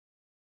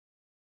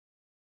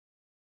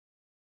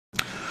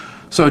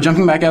So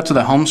jumping back out to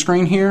the home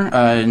screen here,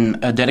 in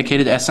a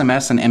dedicated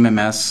SMS and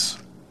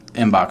MMS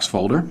inbox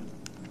folder.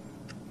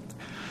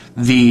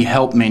 The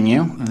help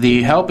menu.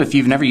 The help, if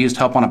you've never used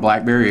help on a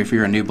BlackBerry, if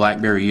you're a new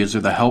BlackBerry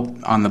user, the help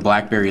on the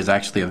BlackBerry is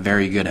actually a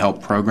very good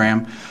help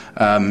program.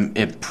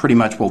 It pretty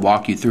much will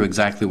walk you through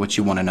exactly what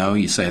you want to know.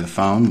 You say the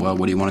phone, well,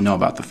 what do you want to know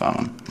about the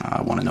phone?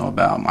 I want to know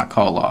about my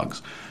call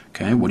logs.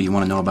 Okay, what do you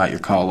want to know about your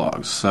call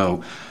logs?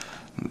 So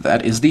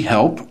that is the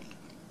help.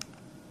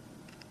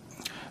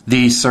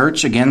 The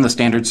search, again, the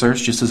standard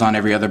search, just as on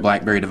every other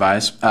BlackBerry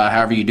device.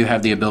 However, you do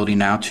have the ability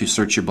now to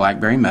search your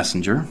BlackBerry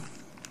Messenger.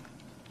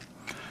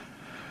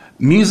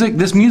 Music,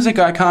 this music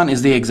icon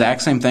is the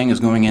exact same thing as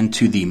going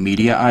into the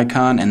media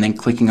icon and then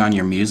clicking on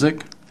your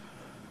music.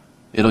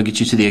 It'll get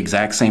you to the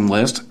exact same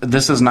list.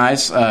 This is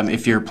nice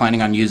if you're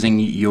planning on using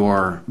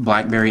your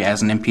BlackBerry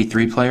as an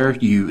MP3 player.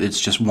 It's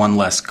just one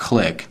less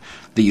click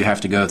that you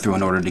have to go through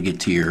in order to get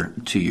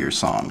to your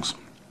songs.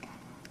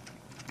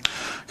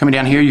 Coming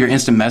down here, your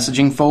instant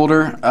messaging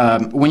folder.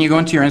 When you go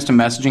into your instant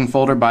messaging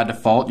folder, by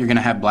default, you're going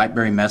to have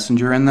BlackBerry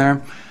Messenger in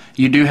there.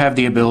 You do have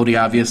the ability,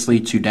 obviously,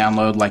 to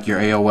download like your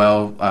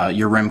AOL,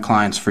 your RIM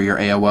clients for your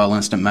AOL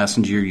Instant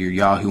Messenger, your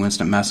Yahoo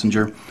Instant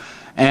Messenger.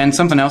 And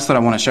something else that I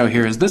want to show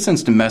here is this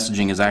instant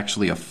messaging is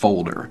actually a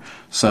folder.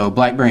 So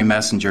BlackBerry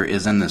Messenger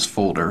is in this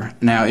folder.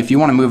 Now, if you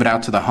want to move it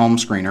out to the home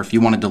screen, or if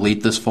you want to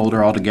delete this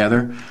folder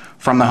altogether,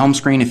 from the home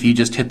screen, if you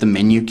just hit the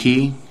menu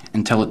key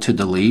and tell it to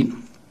delete,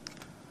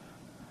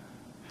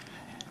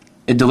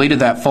 it deleted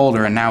that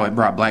folder, and now it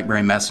brought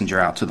BlackBerry Messenger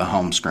out to the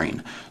home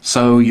screen.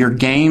 So your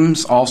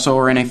games also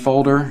are in a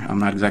folder. I'm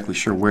not exactly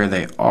sure where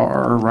they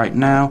are right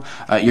now.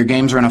 Your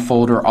games are in a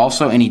folder.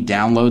 Also, any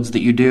downloads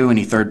that you do,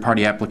 any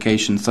third-party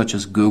applications such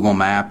as Google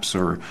Maps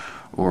or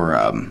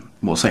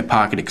we'll say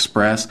Pocket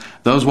Express,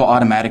 those will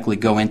automatically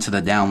go into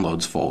the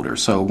downloads folder.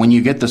 So when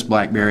you get this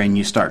BlackBerry and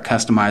you start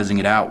customizing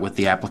it out with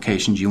the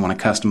applications you want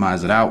to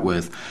customize it out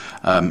with,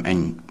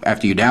 and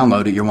after you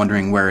download it, you're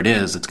wondering where it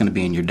is, it's going to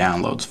be in your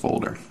downloads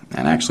folder.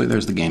 And actually,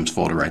 there's the games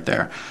folder right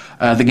there.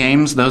 The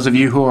games, those of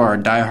you who are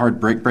diehard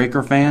Brick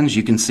Breaker fans,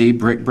 you can see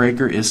Brick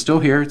Breaker is still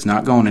here. It's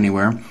not going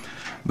anywhere.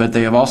 But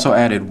they have also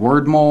added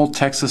Word Mole,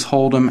 Texas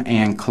Hold'em,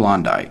 and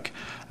Klondike.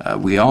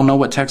 We all know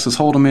what Texas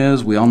Hold'em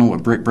is. We all know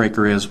what Brick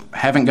Breaker is.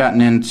 Haven't gotten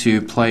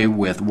into play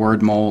with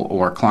Word Mole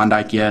or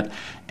Klondike yet,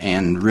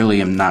 and really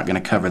am not going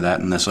to cover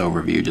that in this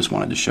overview. Just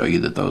wanted to show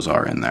you that those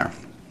are in there.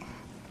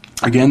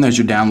 Again, there's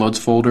your downloads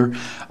folder.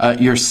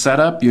 Your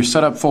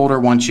setup folder,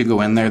 once you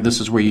go in there, this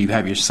is where you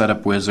have your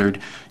setup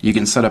wizard. You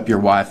can set up your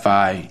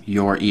Wi-Fi,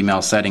 your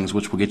email settings,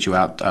 which will get you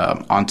out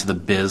onto the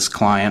Biz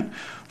client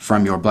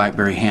from your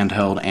BlackBerry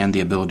handheld, and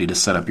the ability to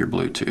set up your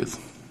Bluetooth.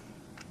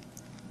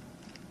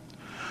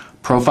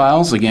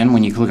 Profiles, again,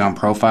 when you click on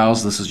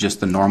profiles, this is just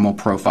the normal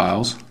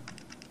profiles.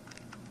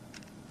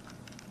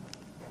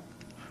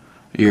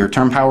 Your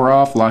turn power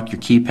off, lock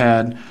your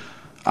keypad.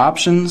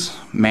 Options,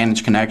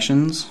 manage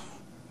connections.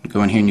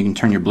 Go in here and you can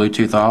turn your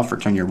Bluetooth off or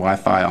turn your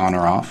Wi-Fi on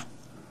or off.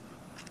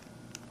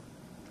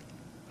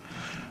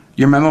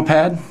 Your memo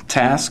pad,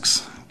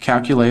 tasks,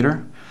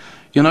 calculator.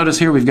 You'll notice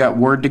here we've got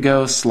Word to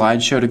go,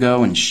 Slideshow to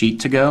go, and Sheet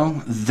to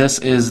go. This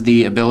is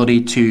the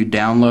ability to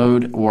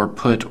download or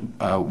put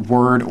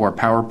Word or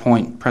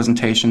PowerPoint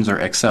presentations or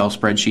Excel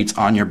spreadsheets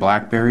on your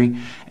BlackBerry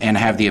and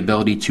have the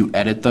ability to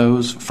edit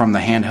those from the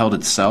handheld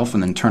itself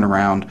and then turn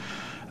around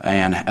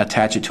and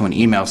attach it to an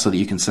email so that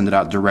you can send it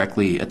out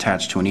directly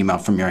attached to an email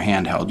from your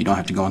handheld. You don't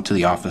have to go into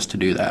the office to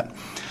do that.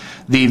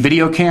 The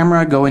video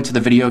camera, go into the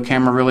video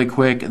camera really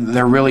quick.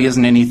 There really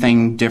isn't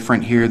anything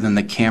different here than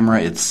the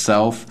camera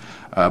itself.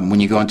 When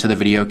you go into the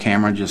video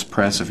camera, just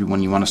press,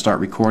 when you want to start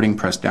recording,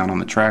 press down on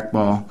the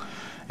trackball.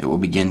 It will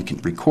begin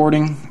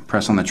recording.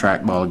 Press on the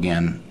trackball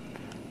again,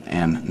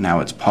 and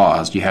now it's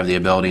paused. You have the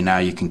ability now,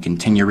 you can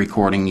continue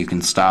recording, you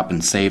can stop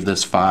and save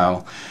this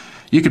file.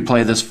 You could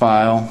play this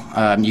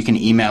file, you can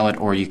email it,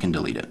 or you can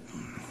delete it.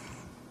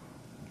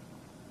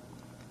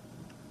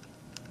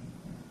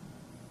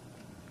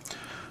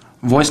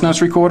 Voice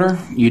notes recorder,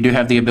 you do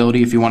have the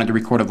ability, if you wanted to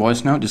record a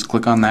voice note, just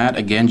click on that.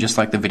 Again, just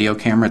like the video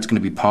camera, it's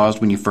going to be paused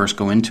when you first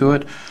go into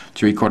it.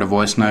 To record a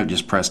voice note,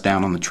 just press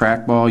down on the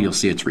trackball. You'll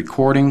see it's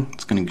recording.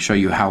 It's going to show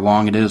you how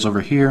long it is over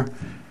here.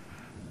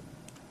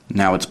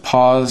 Now it's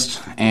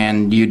paused,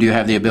 and you do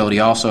have the ability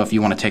also, if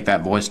you want to take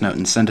that voice note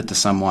and send it to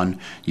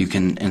someone, you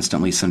can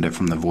instantly send it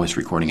from the voice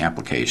recording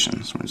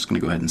application. So I'm just going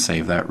to go ahead and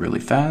save that really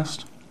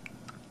fast.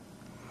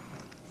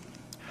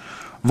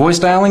 Voice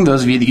dialing,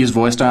 those of you that use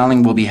voice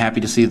dialing will be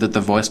happy to see that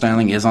the voice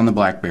dialing is on the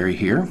BlackBerry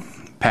here.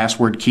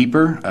 Password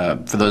Keeper,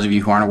 for those of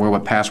you who aren't aware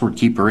what Password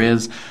Keeper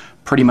is,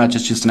 pretty much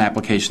it's just an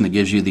application that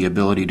gives you the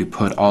ability to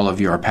put all of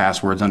your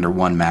passwords under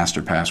one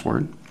master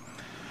password.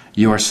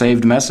 Your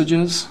saved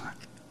messages,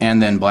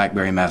 and then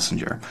BlackBerry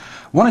Messenger.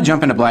 I want to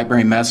jump into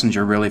BlackBerry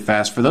Messenger really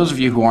fast. For those of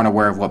you who aren't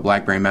aware of what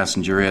BlackBerry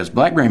Messenger is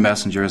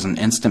an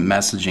instant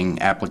messaging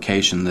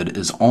application that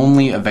is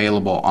only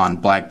available on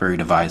BlackBerry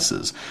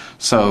devices.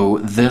 So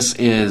this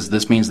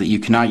means that you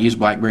cannot use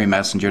BlackBerry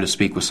Messenger to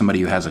speak with somebody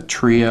who has a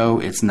Trio.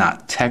 It's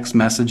not text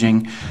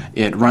messaging.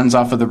 It runs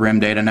off of the RIM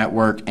data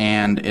network,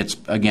 and it's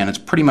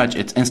pretty much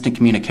instant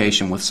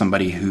communication with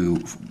somebody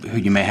who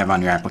you may have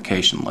on your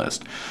application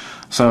list.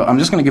 So I'm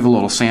just going to give a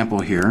little sample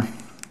here.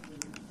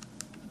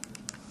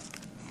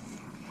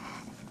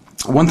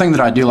 One thing that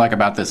I do like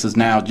about this is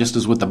now, just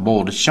as with the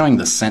bold, it's showing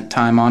the sent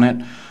time on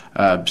it.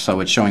 So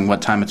it's showing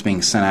what time it's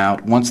being sent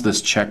out. Once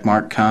this check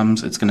mark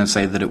comes, it's going to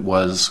say that it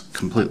was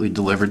completely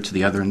delivered to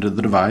the other end of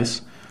the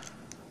device.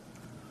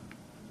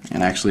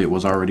 And actually it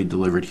was already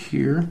delivered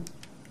here.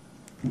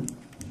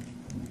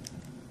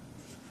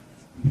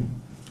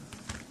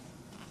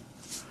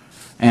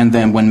 And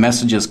then when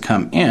messages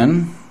come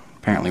in,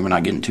 apparently we're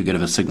not getting too good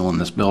of a signal in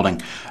this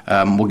building.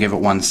 We'll give it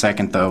 1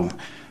 second though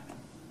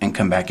and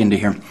come back into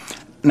here.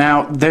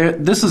 Now,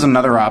 this is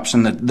another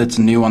option that's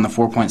new on the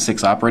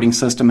 4.6 operating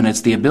system, and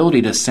it's the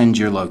ability to send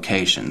your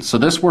location. So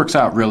this works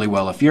out really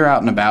well. If you're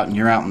out and about and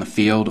you're out in the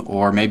field,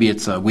 or maybe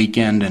it's a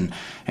weekend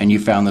and you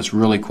found this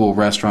really cool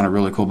restaurant or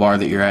really cool bar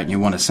that you're at and you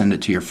want to send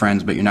it to your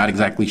friends, but you're not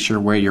exactly sure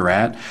where you're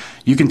at,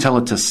 you can tell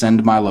it to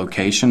send my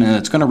location, and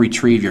it's going to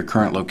retrieve your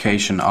current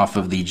location off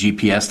of the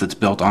GPS that's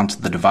built onto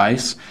the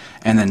device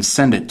and then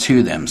send it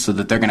to them so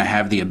that they're going to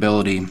have the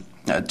ability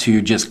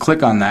to just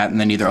click on that and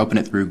then either open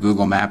it through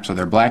Google Maps or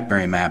their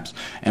BlackBerry Maps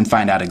and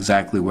find out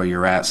exactly where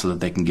you're at so that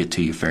they can get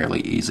to you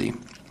fairly easy.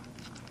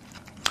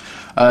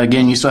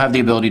 Again, you still have the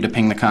ability to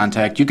ping the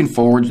contact. You can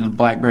forward the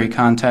BlackBerry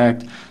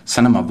contact,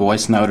 send them a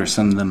voice note, or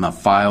send them a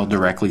file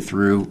directly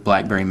through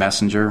BlackBerry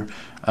Messenger.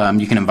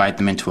 You can invite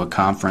them into a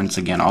conference.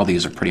 Again, all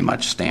these are pretty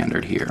much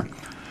standard here.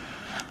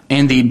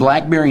 In the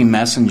BlackBerry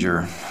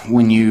Messenger,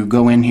 when you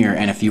go in here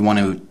and if you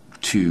want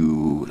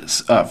to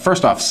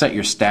first off, set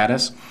your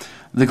status.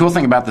 The cool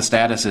thing about the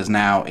status is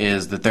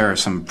that there are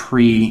some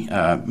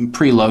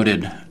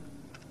preloaded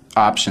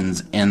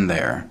options in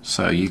there.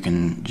 So you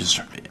can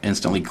just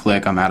instantly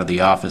click, I'm out of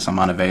the office, I'm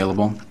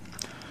unavailable.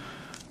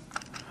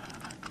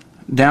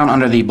 Down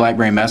under the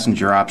BlackBerry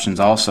Messenger options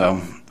also,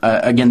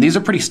 again, these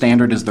are pretty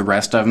standard as the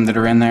rest of them that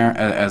are in there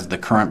as the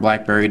current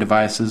BlackBerry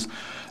devices.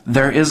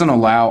 There is an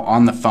allow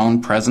on the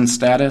phone presence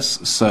status,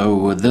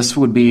 so this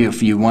would be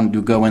if you want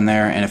to go in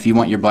there and if you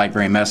want your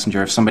BlackBerry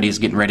Messenger, if somebody's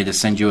getting ready to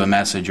send you a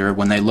message or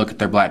when they look at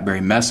their BlackBerry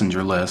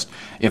Messenger list,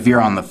 if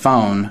you're on the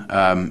phone,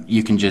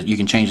 you can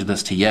change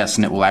this to yes,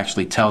 and it will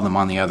actually tell them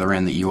on the other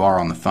end that you are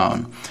on the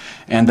phone.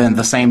 And then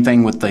the same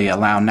thing with the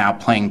allow now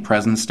playing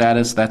presence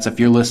status. That's if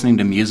you're listening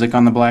to music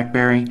on the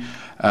BlackBerry,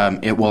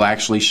 it will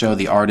actually show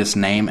the artist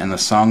name and the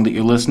song that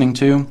you're listening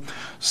to.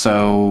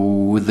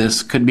 So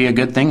this could be a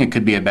good thing, it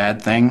could be a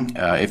bad thing.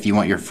 If you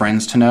want your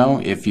friends to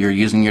know, if you're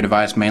using your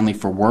device mainly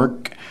for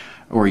work,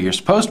 or you're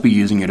supposed to be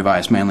using your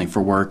device mainly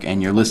for work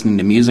and you're listening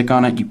to music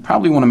on it, you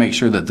probably want to make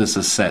sure that this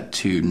is set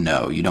to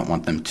no. You don't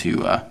want them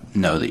to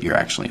know that you're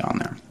actually on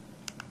there.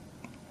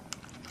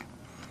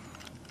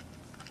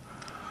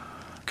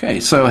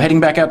 Okay, so heading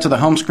back out to the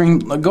home screen,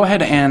 go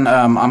ahead and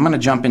I'm going to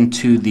jump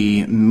into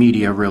the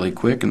media really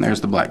quick, and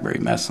there's the BlackBerry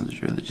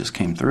Messenger that just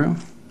came through.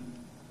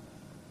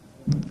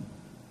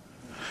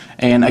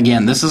 And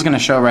again, this is going to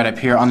show right up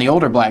here. On the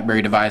older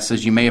BlackBerry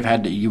devices, you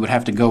would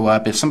have to go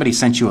up if somebody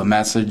sent you a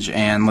message,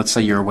 and let's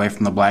say you're away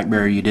from the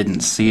BlackBerry, you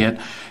didn't see it,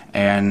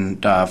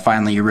 and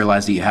finally you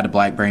realized that you had a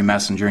BlackBerry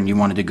Messenger and you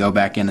wanted to go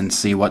back in and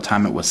see what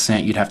time it was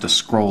sent. You'd have to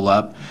scroll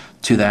up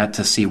to that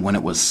to see when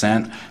it was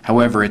sent.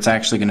 However, it's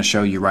actually going to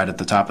show you right at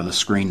the top of the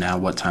screen now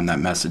what time that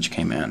message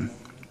came in.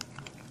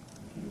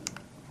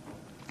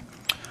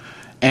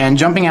 And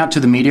jumping out to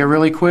the media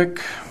really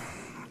quick,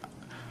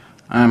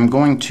 I'm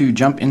going to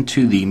jump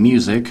into the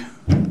music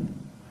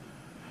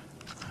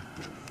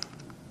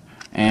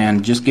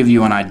and just give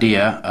you an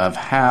idea of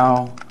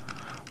how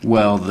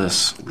well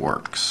this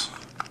works.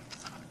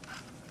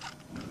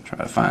 Try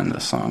to find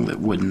the song that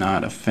would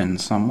not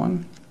offend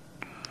someone.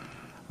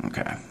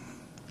 Okay.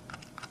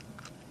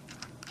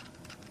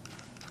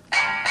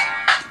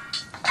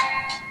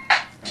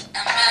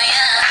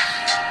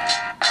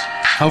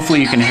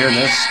 Hopefully you can hear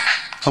this.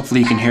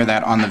 Hopefully you can hear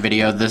that on the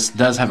video. This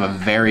does have a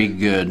very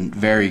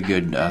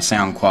good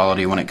sound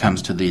quality when it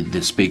comes to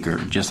the speaker,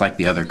 just like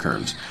the other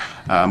curves.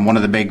 One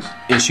of the big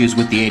issues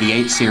with the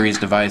 88 series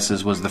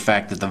devices was the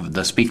fact that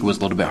the speaker was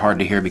a little bit hard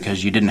to hear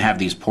because you didn't have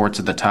these ports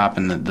at the top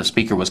and the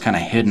speaker was kind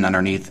of hidden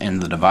underneath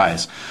in the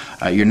device.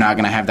 You're not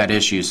going to have that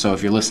issue, so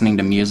if you're listening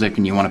to music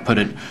and you want to put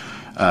it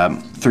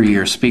through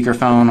your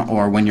speakerphone,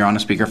 or when you're on a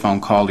speakerphone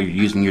call or you're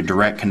using your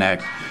direct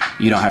connect,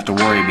 you don't have to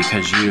worry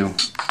because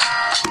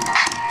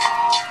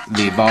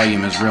the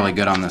volume is really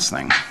good on this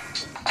thing.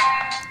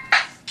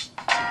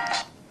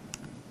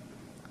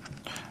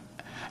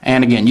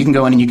 And again, you can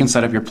go in and you can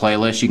set up your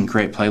playlist. You can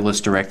create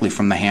playlists directly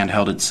from the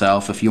handheld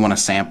itself. If you want to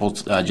sample,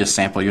 just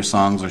sample your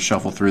songs or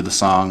shuffle through the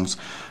songs.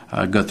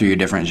 go through your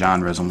different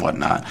genres and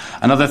whatnot.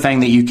 Another thing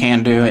that you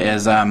can do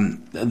is,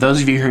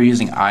 those of you who are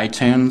using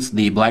iTunes,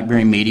 the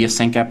BlackBerry Media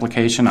Sync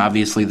application,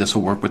 obviously this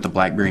will work with the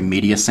BlackBerry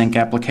Media Sync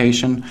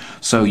application,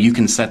 so you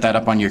can set that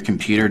up on your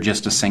computer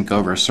just to sync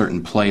over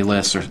certain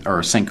playlists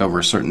or sync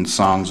over certain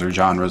songs or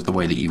genres the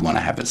way that you want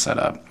to have it set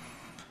up.